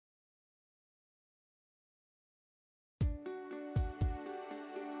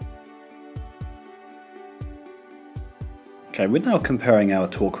Okay, we're now comparing our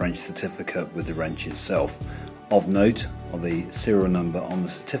torque wrench certificate with the wrench itself. Of note, on the serial number on the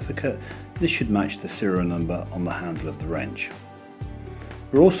certificate, this should match the serial number on the handle of the wrench.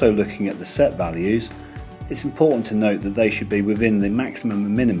 We're also looking at the set values. It's important to note that they should be within the maximum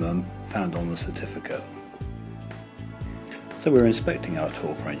and minimum found on the certificate. So we're inspecting our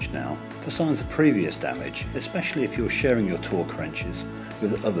torque wrench now for signs of previous damage, especially if you're sharing your torque wrenches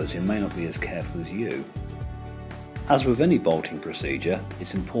with others who may not be as careful as you. As with any bolting procedure,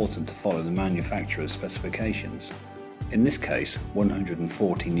 it's important to follow the manufacturer's specifications, in this case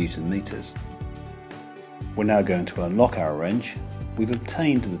 140 Newton meters. We're now going to unlock our wrench. We've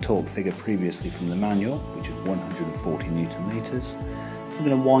obtained the torque figure previously from the manual, which is 140 Newton meters. We're going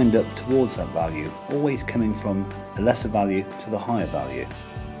to wind up towards that value, always coming from the lesser value to the higher value.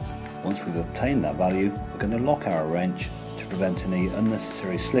 Once we've obtained that value, we're going to lock our wrench to prevent any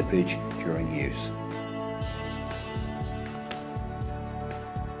unnecessary slippage during use.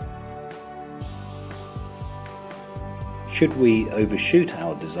 Should we overshoot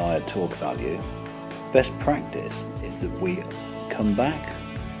our desired torque value, best practice is that we come back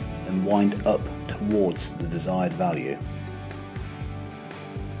and wind up towards the desired value.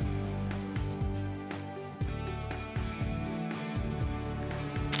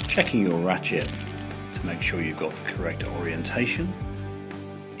 Checking your ratchet to make sure you've got the correct orientation.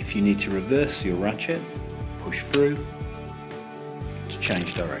 If you need to reverse your ratchet, push through to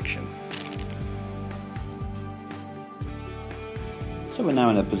change direction. So we're now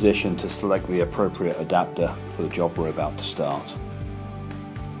in a position to select the appropriate adapter for the job we're about to start.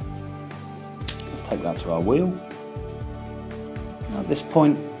 Let's take that to our wheel. Now at this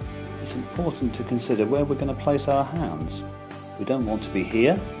point, it's important to consider where we're going to place our hands. We don't want to be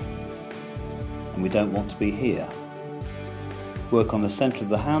here, and we don't want to be here. Work on the centre of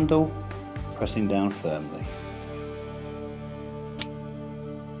the handle, pressing down firmly.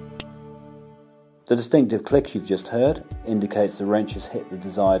 The distinctive click you've just heard indicates the wrench has hit the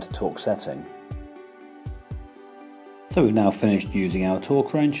desired torque setting. So we've now finished using our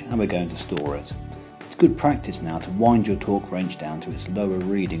torque wrench and we're going to store it. It's good practice now to wind your torque wrench down to its lower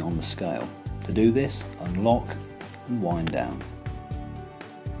reading on the scale. To do this, unlock and wind down.